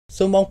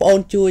សូមបងប្អូន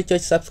ជួយចុ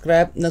ច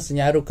Subscribe និងសញ្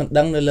ញារូបកណ្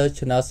ដឹងនៅលើ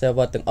Channel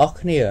Server ទាំងអស់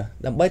គ្នា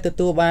ដើម្បីទ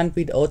ទួលបាន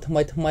វីដេអូថ្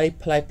មីៗ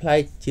ប្លែ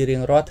កៗជារៀ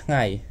ងរាល់ថ្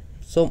ងៃ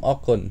សូមអរ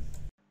គុណ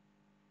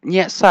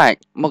ញាក់សាច់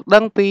មកដឹ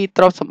ងពី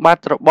ទ្រព្យសម្បត្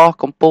តិរបស់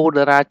កម្ពុជា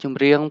តារាចម្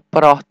រៀង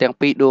ប្រុសទាំង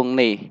ពីរដួង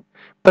នេះ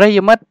ប្រិយ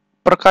មិត្ត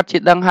ប្រកាសជា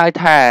ដឹងហើយ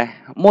ថា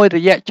មួយរ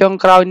យៈចុង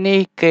ក្រោយនេះ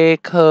គេ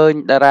ឃើញ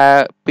តារា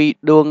ពីរ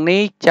ដួង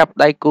នេះចាប់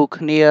ដៃគូ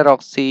គ្នារក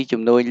ស៊ី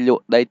ជំនួយល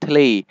ក់ដីធ្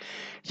លី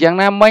យ៉ាង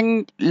ណាមិញ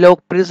លោក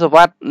ព្រាសវ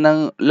ត្តនិង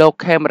លោក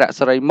ខេមរៈ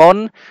សរីមុន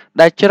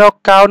ដែលជ្រក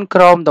កោន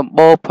ក្រមដំ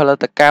បូលផលិ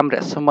តកម្មរ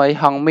ស្មី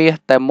ហងមាស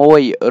តែមួ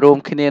យរួម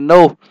គ្នា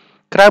នោះ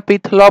ក្រៅពី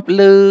ធ្លាប់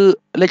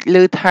លេច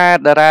ឮថា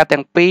តារា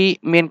ទាំងពីរ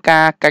មាន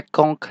ការកាច់ក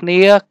ងគ្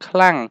នាខ្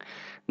លាំង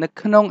នៅ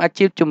ក្នុងអា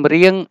ជីពចម្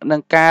រៀងនិ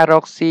ងការរ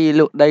កស៊ី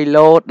លក់ដី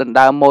ឡូតដណ្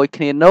ដើមមួយ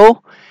គ្នានោះ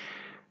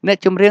អ្នក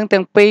ចម្រៀង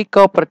ទាំងពីរ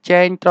ក៏ប្រ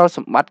ជែងទ្រព្យស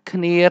ម្បត្តិគ្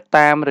នា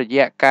តាមរ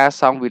យៈការ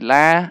សង់វិ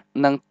ឡា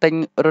និងទិញ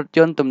រថយ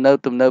ន្តទំនើ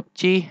ប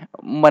ជិះ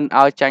មិន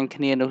ឲ្យចាញ់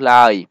គ្នានោះ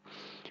ឡើយ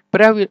ផ្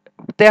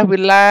ទះវិ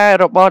ឡា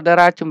របស់តា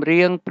រាចម្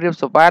រៀងព្រាប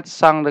សវត្ថ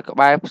សង់នៅក្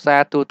បែរផ្សា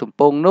រទូទំ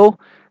ពង់នោះ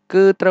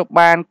គឺត្រូវ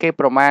បានគេ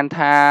ប្រមាណ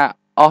ថា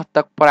អស់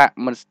ទឹកប្រាក់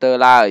មិនស្ទើរ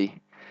ឡើយ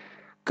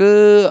គឺ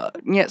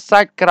ញាក់សា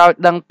ច់ក្រោយ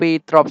ដឹងពី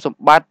ទ្រព្យស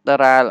ម្បត្តិតា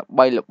រាល្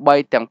បី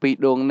ទាំងពីរ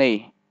ដួងនេះ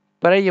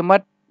ប្រិយមិ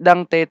ត្តដឹង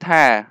ទេ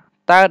ថា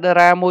តើតា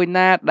រាមួយ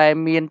ណាដែល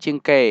មានជាង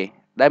គេ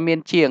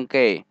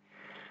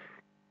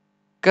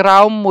ក្រោ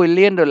ម$1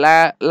 លាន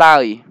ឡើ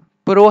យ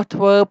ព្រោះ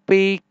ធ្វើ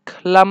ពី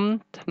ក្លឹម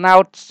ត្នោ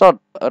តសុទ្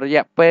ធរ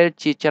យៈពេល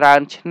ជាច្រើន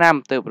ឆ្នាំ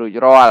ទើបរួច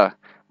រាល់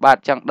បាទ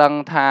ចង់ដឹង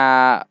ថា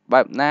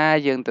បែបណា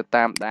យើងទៅ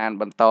តាមដាន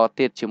បន្ត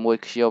ទៀតជាមួយ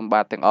ខ្ញុំ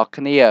បាទទាំងអស់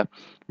គ្នា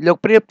លោក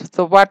ព្រាបស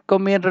វត្ថក៏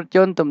មានរថយ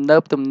ន្តទំនើ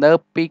ប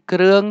2គ្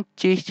រឿង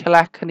ជិះឆ្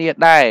លាស់គ្នា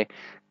ដែរ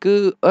គឺ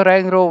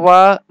Range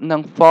Rover និ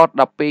ង Ford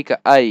 12 កៅ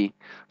អី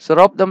ស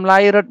រុបតម្លៃ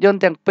រថយន្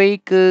តទាំងពីរ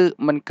គឺ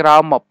មិនក្រោ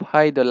ម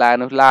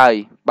$20នោះឡើយ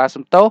បាទ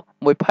សំទោស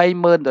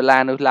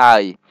$20,000នោះឡើ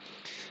យ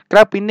ក្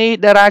រៅពីនេះ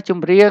តារាច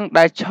ម្រៀង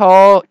ដែលឈ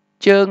រ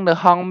ជើងនៅ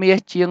ហង្សមាស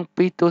ជាង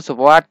2ទស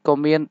វត្សរ៍ក៏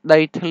មានដី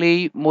ធ្លី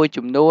មួយ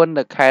ចំនួន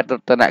នៅខេត្តរ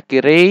តនគិ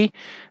រី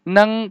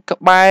និងក្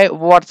បែរ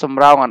វត្តសំ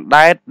រោងអណ្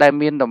ដែតដែល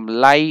មានតម្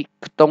លៃ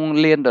ខ្ទង់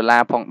$1 លា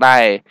នផងដែ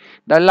រ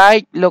ដោយឡែក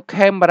លោក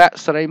ខេមរៈ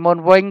សរីមុន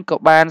វិញក៏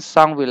បានស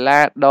ង់វិឡា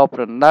ដ៏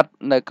ប្រណិត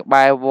នៅក្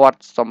បែរវត្ត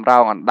សំរោ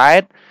ងអណ្ដែ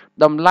ត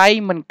តម្លៃ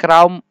មិនក្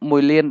រោម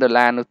$1 លា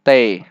ននោះ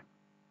ទេ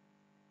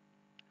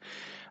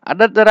អ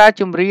តីតតារា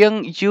ចម្រៀង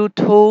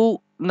YouTube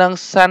និង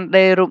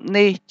Sunday រូប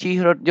នេះជិះ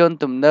រថយន្ត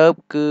ទំនើប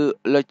គឺ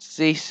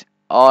Lexus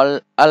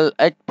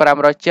LX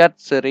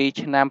 570 ស៊េរី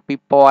ឆ្នាំ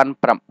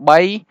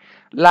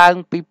2008ឡើង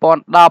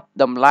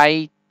2010តម្លៃ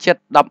ជិត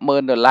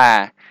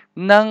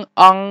$10,000និង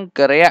អង្គ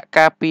រៈ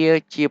ការពារ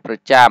ជាប្រ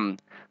ចាំ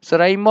សេ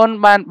រីមុន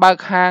បានបើក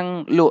ហាង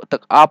លក់ទឹ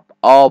កអប់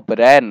All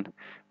Brand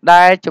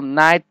ដែលចំ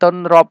ណាយទុន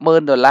រាប់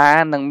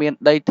$10,000និងមាន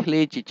ដីធ្លី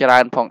ជាច្រើ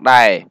នផង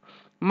ដែរ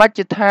មជ្ឈ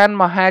ដ្ឋាន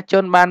មហាជ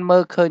នបានមើ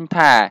លឃើញ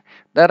ថា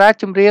តារា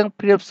ចម្រៀង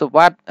ព្រាបសវ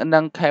ត្ថនិ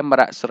ងខេម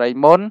រៈសរី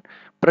មុន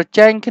ប្រ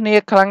ជែងគ្នា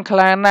ខ្លាំងក្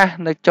លាណាស់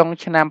នៅចុង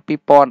ឆ្នាំ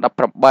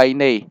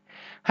2018នេះ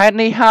ហេតុ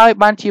នេះហើយ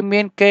បានជា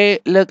មានគេ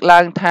លើកឡើ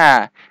ងថា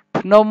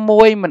ភ្នំ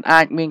មួយមិន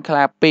អាចមានខ្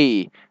លាពីរ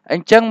អ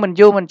ញ្ចឹងមិន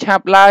យូរមិនឆា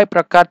ប់ឡើយប្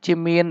រកាសជា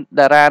មាន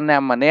តារាណា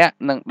ម្នាក់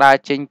នឹងដើរ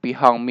ចេញពី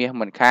ហង្សមាស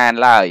មិនខាន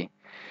ឡើយ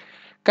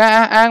ការ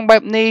អះអាងបែ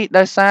បនេះ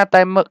ដោយសារ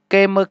តែ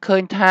គេមើលឃើ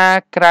ញថា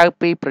ក្រៅ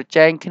ពីប្រ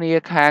ជែងគ្នា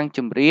ខាងច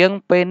ម្រៀង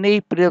ពេលនេះ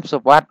ព្រាបស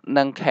វត្ថ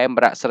និងខេម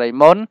រៈសរី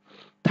មុន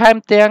ថែម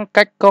ទាំង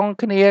កាច់កង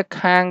គ្នា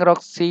ខាងរក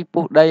ស៊ី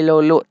ពុះដីលោ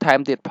លក់ថែម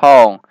ទៀតផ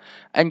ង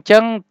អញ្ចឹ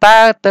ងតើ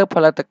ទៅផ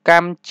លិតក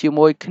ម្មជា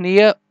មួយគ្នា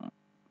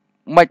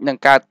មិននឹង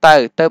កើតទៅ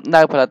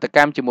នៅផលិតក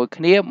ម្មជាមួយ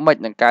គ្នាមិន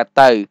នឹងកើត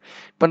ទៅ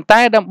ប៉ុន្តែ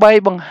ដើម្បី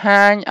បង្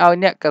ហាញឲ្យ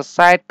អ្នកកា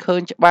សែតឃើ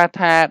ញច្បាស់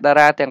ថាតា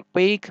រាទាំង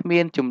ពីរគ្មា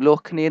នចំនួន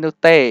គ្នានោះ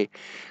ទេ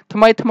ថ្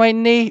មី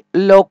នេះ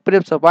លោកព្រា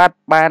បសវត្ថ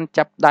បាន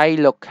ចាប់ដៃ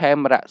លោកខេម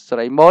រៈស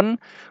រីមុន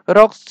រ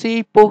កស៊ី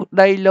ពុះ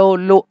ដីលោ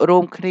លក់រួ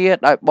មគ្នា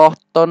ដោយបោះ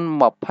ទុន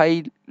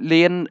$20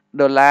 លាន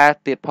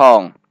ទៀតផ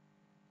ង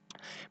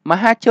ម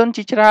ហាជន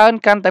ជាច្រើន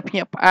កាន់តែភ្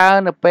ញាក់ផ្អើល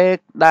នៅពេល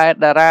ដែល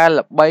តារា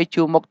ល្បី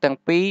ជួរមុខទាំង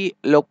ពីរ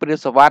លោកព្រាប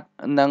សវត្ថ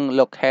និង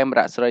លោកខេម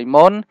រៈសរី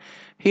មុន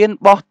ហ៊ាន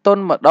បោះទុន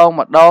ម្ដ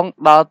ង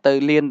ដល់ទៅ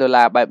$1 លាន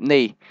បែប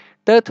នេះ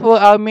ទើបធ្វើ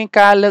ឲ្យមាន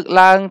ការលើក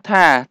ឡើង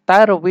ថាតើ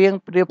រវាង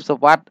ព្រាបស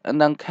វត្ថ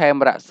និងខេម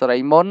រៈសរី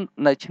មុន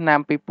នៅឆ្នាំ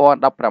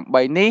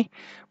2018នេះ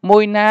មួ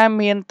យណា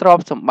មានទ្រ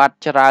ព្យសម្បត្តិ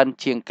ច្រើន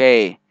ជាងគេ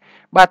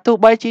បាទទោះ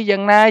បីជាយ៉ា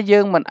ងណាយើ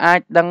ងមិនអាច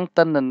ដឹង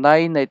ទិន្នន័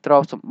យនៃទ្រ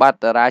ព្យសម្បត្តិ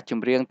តារាច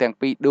ម្រៀងទាំង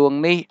ពីរដួង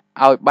នេះ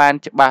ឲ្យបាន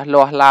ច្បាស់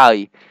លាស់ឡើយ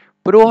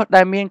ព្រោះ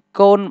ដែលមាន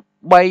កូន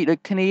3ដូច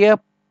គ្នា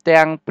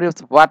ទាំងព្រាប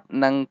សវត្ថ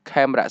និង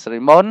ខេមរៈស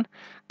រីមុន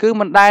គឺ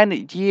មិនដែលនិ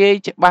យាយ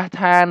ច្បាស់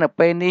ថានៅ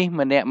ពេលនេះ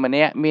ម្នាក់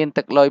មាន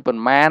ទឹកលុយប៉ុ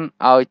ន្មាន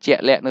ឲ្យជា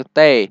ក់លាក់នោះ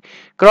ទេ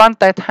គ្រាន់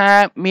តែថា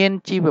មាន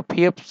ជីវ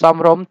ភាពសម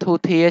រម្យធូរ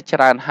ធារច្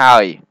រើនហើ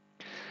យ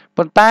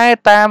ប៉ុន្តែ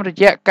តាមរ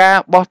យៈការ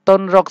បោះទុ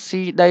នរក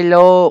ស៊ីដី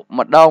ឡូ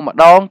ម្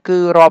ដងគឺ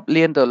រាប់$1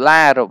 លាន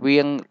រវា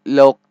ង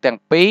លោកទាំង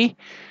ពីរ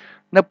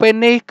នៅពេល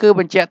នេះគឺ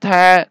បញ្ជាក់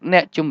ថាអ្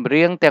នកចម្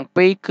រៀងទាំង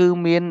ពីរគឺ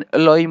មាន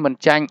លុយមិន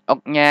ចាញ់អុ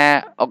ក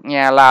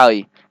ញ៉ាឡើយ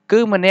គឺ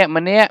ម្នាក់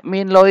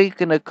មានលុយ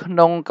គឺនៅក្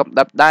នុងកម្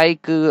រិតដៃ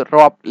គឺ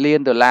រាប់$1 លាន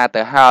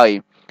ទៅហើយ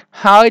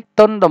ហើយ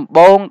ទុនដំ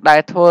បូងដែ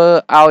លធ្វើ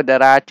ឲ្យតា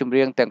រាចម្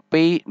រៀងទាំង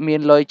ពីរមា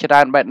នលុយច្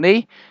រើនបែបនេះ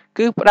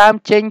គឺផ្ដើម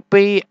ចេញ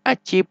ពីអា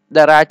ជីព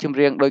តារាចម្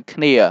រៀងដូចគ្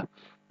នា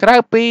ក្រៅ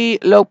ពី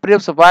លោកព្រាប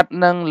សវត្ថិ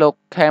និងលោក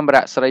ខេម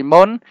រៈស្រី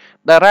មុន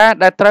តារា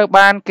ដែលត្រូវ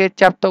បានគេ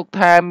ចាត់ទុក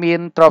ថាមា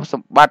នទ្រព្យស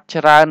ម្បត្តិ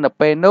ច្រើននៅ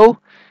ពេលនោះ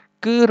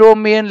គឺរួម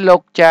មានលោ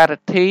កចារ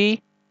ធី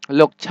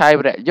លោកឆៃ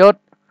វរៈយុទ្ធ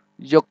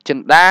យុគចិ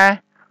ន្តា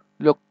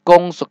លោកគ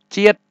ង់សុខ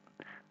ជាតិ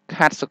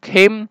ខាត់សុ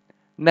ខឹម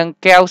និង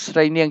កែវស្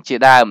រីនាងជា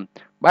ដើម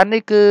បាទ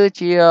នេះគឺ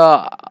ជា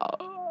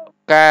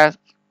ការ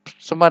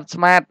ស្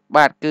មាត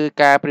បាទគឺ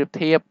ការប្រៀប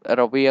ធៀប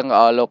រវាង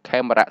លោកខេ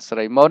មរៈស្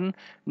រីមុន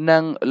និ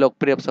ងលោក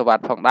ព្រាបសវត្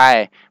ថិផងដែរ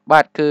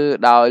បាទគឺ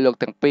ដោយលោក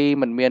ទាំងពីរ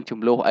មិនមានចំ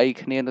នួនអី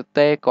គ្នានោះ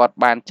ទេគាត់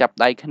បានចាប់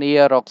ដៃគ្នា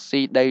រក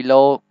ស៊ីដី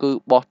ឡូគឺ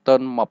បោះទុន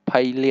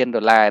$20 លាន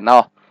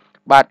ណោះ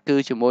បាទគឺ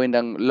ជាមួយ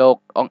នឹងលោក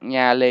អង្គ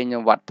ញាលេង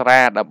វត្ត្រា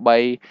ដើម្បី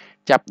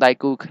ចាប់ដៃ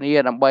គូគ្នា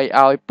ដើម្បី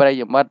ឲ្យប្រិ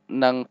យមិត្ត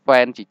និងហ្វេ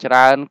នជាច្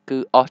រើនគឺ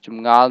អស់ច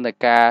ម្ងល់នៃ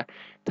ការ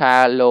ថា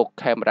លោក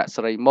ខេមរៈ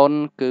ស្រីមុន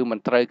គឺមិន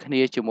ត្រូវគ្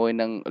នាជាមួយ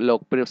នឹងលោក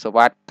ព្រាបសវ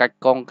ត្ថិកាច់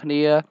កងគ្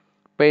នា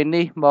ពេល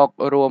នេះមក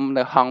រួម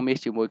នៅហង្សមាស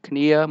ជាមួយគ្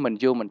នាមិន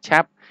យូរមិនឆា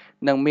ប់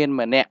នឹងមាន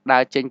ម្នាក់ដើ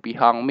រចេញពី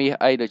ហង្សមាស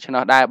អីដូច្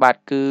នោះដែរបាទ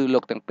គឺលោ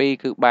កទាំងពីរ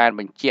គឺបាន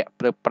បញ្ជាក់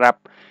ព្រឹបប្រាប់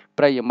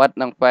ប្រិយមិត្ត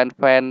និងហ្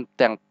វេន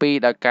ទាំងពីរ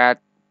ដោយការ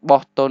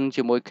បោះទុន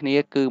ជាមួយគ្នា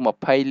គឺ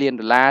$20 លាន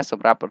ស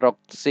ម្រាប់រក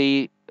ស៊ី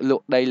ល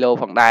ក់ដីឡូ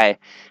ផងដែរ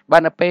បា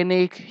ទនៅពេល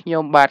នេះខ្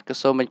ញុំបាទក៏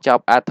សូមបញ្ច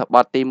ប់អត្ថប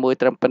ទទី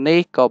1ត្រឹមប៉ុណ្នេះ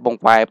ក៏ប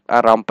ង្វែរអា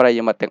រម្មណ៍ប្រិយ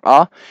មិត្តទាំងអ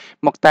ស់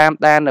មកតាម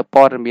ដាននៅ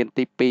ព័ត៌មាន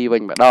ទី2វិ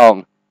ញម្ដង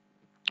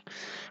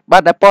បា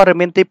ទតែព័ត៌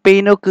មានទី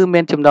2នោះគឺ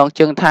មានចំណង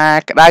ជើងថា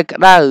ក្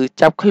តៅ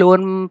ចាប់ខ្លួន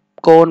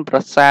កូនប្រ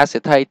សារសេ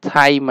ដ្ឋី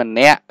ថៃម្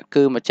នាក់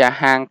គឺម្ចាស់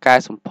ហាងកែ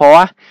សម្ផ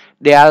ស្ស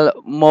Del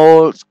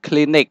Mall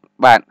Clinic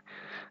បាទ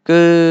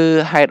គឺ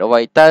ហេតុអ្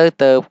វីទៅ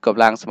ក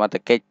ម្លាំងសមត្ថ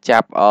កិច្ចចា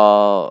ប់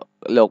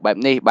លោកបែប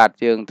នេះបាទ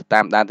យើងទៅ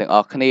តាមដានទាំងអ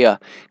ស់គ្នា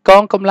ក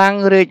ងកម្លាំង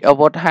រាជអា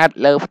វុធហត្ថ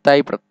លើផ្ទៃ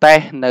ប្រទេស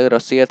នៅរ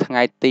សៀលថ្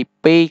ងៃទី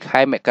2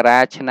ខែមករា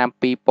ឆ្នាំ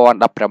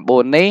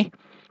2019នេះ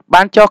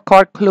បានចុះឃា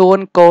ត់ខ្លួន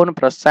កូន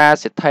ប្រសារ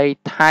សេដ្ឋី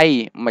ថៃ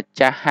ម្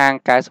ចាស់ហាង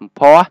កែសម្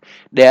ផស្ស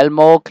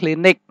Delmo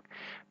Clinic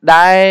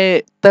ដែល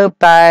ទៅ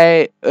តែ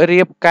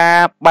រៀបការ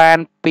បាន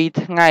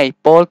2ថ្ងៃ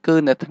ពលគឺ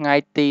នៅថ្ងៃ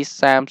ទី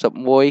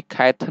31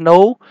ខែធ្នូ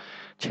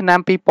ឆ្នាំ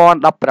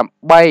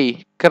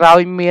2018ក្រោ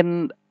យមាន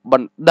ប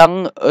ណ្ដឹង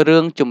រឿ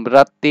ងចម្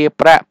រិតទារ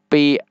ប្រាក់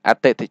ពីអ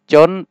តិថិជ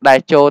នដែល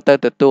ចូលទៅ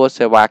ទទួល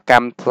សេវាក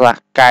ម្ម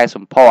កែស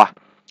ម្ផស្ស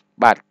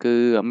បាទគឺ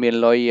មាន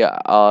លុយ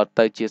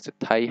ទៅជាសេ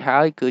ដ្ឋីហើ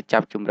យគឺចា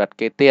ប់ចម្រិត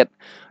គេទៀត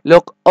លោ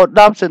កឧត្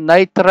តមសេនី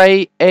យ៍ត្រី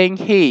អេង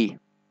ហ៊ី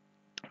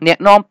អ្នក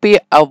នាំពាក្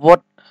យអាវុធ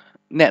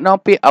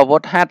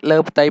ហត្ថលើ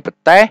ផ្ទៃប្រ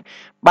ទេស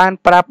បាន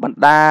ប្រាប់បណ្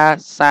ដា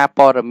សារ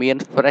ព័ត៌មាន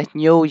Fresh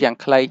News យ៉ាង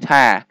ខ្លី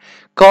ថា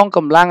កងក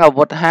ម្លាំងអា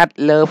វុធហត្ថ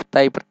លើផ្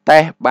ទៃប្រទេ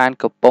សបាន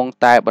កំពុង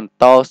តែបន្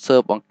តស៊ើ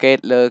បអង្កេត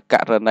លើក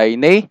រណី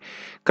នេះ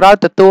ក្រោយ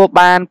ទទួល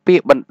បានពា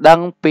ក្យបណ្ដឹង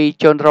ពី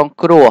ជនរង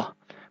គ្រោះ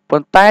ប៉ុ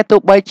ន្តែទោះ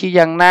បីជា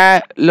យ៉ាងណា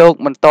លោក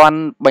មិនទាន់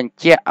បញ្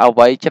ជាក់អ្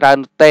វីច្រើន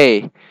ទេ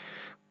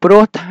ព្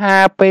រោះថា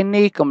ពេល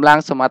នេះកម្លាំង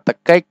សមត្ថ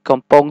កិច្ចកំ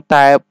ពុង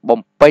តែបំ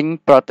ពេញ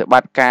ប្រតិប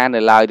ត្តិការនៅ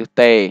ឡើយនោះ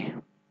ទេ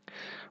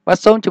បាទ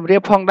សូមជម្រា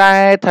បផងដែ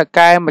រថា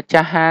កែម្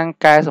ចាស់ហាង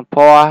កែសម្ផ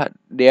ស្ស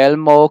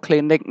Delmo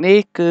Clinic នេះ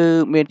គឺ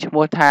មានឈ្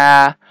មោះថា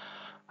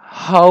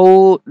Hou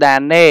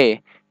Dane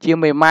ជា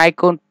មេម៉ាយ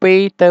កូនពីរ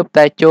ទៅ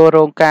តែចូល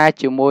រោងការ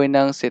ជាមួយ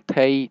នឹងសេដ្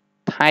ឋី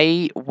ថៃ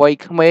វ័យ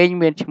ក្មេង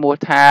មានឈ្មោះ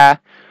ថា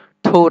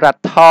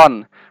Thurathon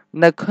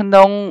នៅក្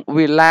នុង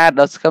វិឡា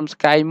ដ៏ស្កឹមស្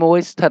កៃមួយ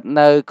ស្ថិត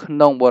នៅក្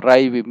នុងបូរី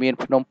វិមាន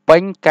ភ្នំពេ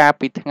ញកាល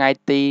ពីថ្ងៃ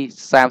ទី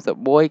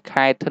31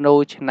ខែធ្នូ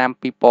ឆ្នាំ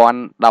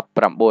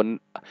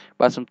2019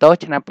បាទសំទោស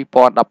ឆ្នាំ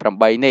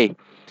2018នេះ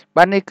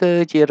បាទនេះគឺ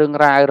ជារឿង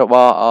រ៉ាវរប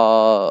ស់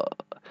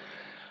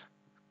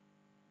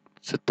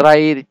ស្ត្រី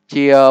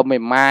ជាមេ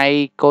ម៉ាយ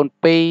កូន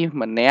ពីរ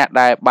ម្នាក់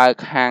ដែលបើក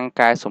ហាង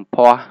កែសម្ផ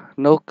ស្ស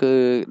នោះគឺ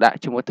ដាក់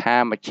ឈ្មោះថា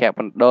មជ្ឈ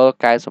មណ្ឌល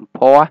កែសម្ផ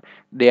ស្ស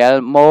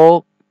Delmo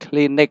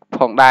Clinic ផ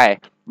ងដែរ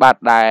បាទ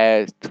ដែល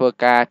ធ្វើ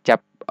ការចា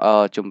ប់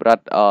ចម្រិត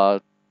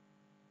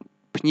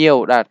ភ្ញៀវ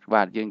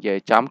បាទយើងនិយាយ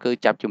ចំគឺ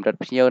ចាប់ចម្រិត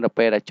ភ្ញៀវនៅ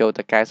ពេលដែលចូល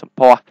ទៅកែសម្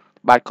ផស្ស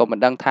បាទក៏មិន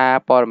ដឹងថា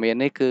ព័ត៌មាន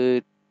នេះគឺ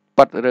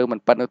ពិតឬមិន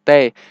ពិតនោះទេ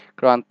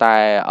គ្រាន់តែ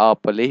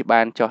ប៉ូលីស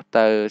បានចុះ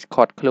ទៅ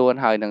ឃាត់ខ្លួន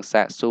ហើយនឹង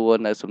សាកសួរ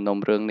នៅសំណុំ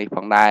រឿងនេះផ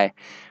ងដែរ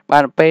បា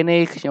ទពេល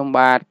នេះខ្ញុំ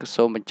បាទក៏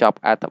សូមបញ្ចប់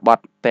អត្ថបទ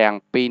ទាំង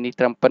ពីរនេះ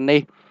ត្រឹមប៉ុណ្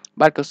នេះ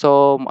បាទក៏សូ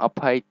មអ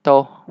ភ័យទោ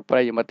សប្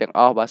រិយមិត្តទាំង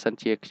អស់បើសិន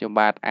ជាខ្ញុំ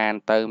បាទអាន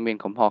ទៅមាន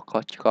កំហុសខុ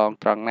សឆ្គង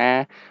ត្រង់ណា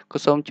ក៏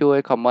សូមជួយ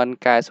comment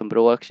កែសម្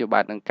រួលខ្ញុំ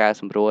បាទនឹងកែ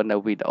សម្រួលនៅ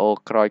វីដេអូ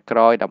ក្រោយ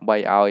ៗដើម្បី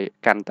ឲ្យ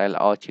កាន់តែ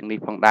ល្អជាងនេះ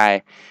ផងដែរ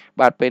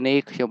បាទពេលនេះ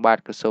ខ្ញុំបាទ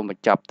ក៏សូមប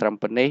ញ្ចប់ត្រឹម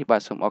ប៉ុណ្នេះបា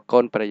ទសូមអរគុ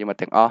ណប្រិយមិត្ត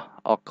ទាំងអស់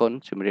អរគុណ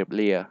ជម្រាប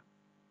លា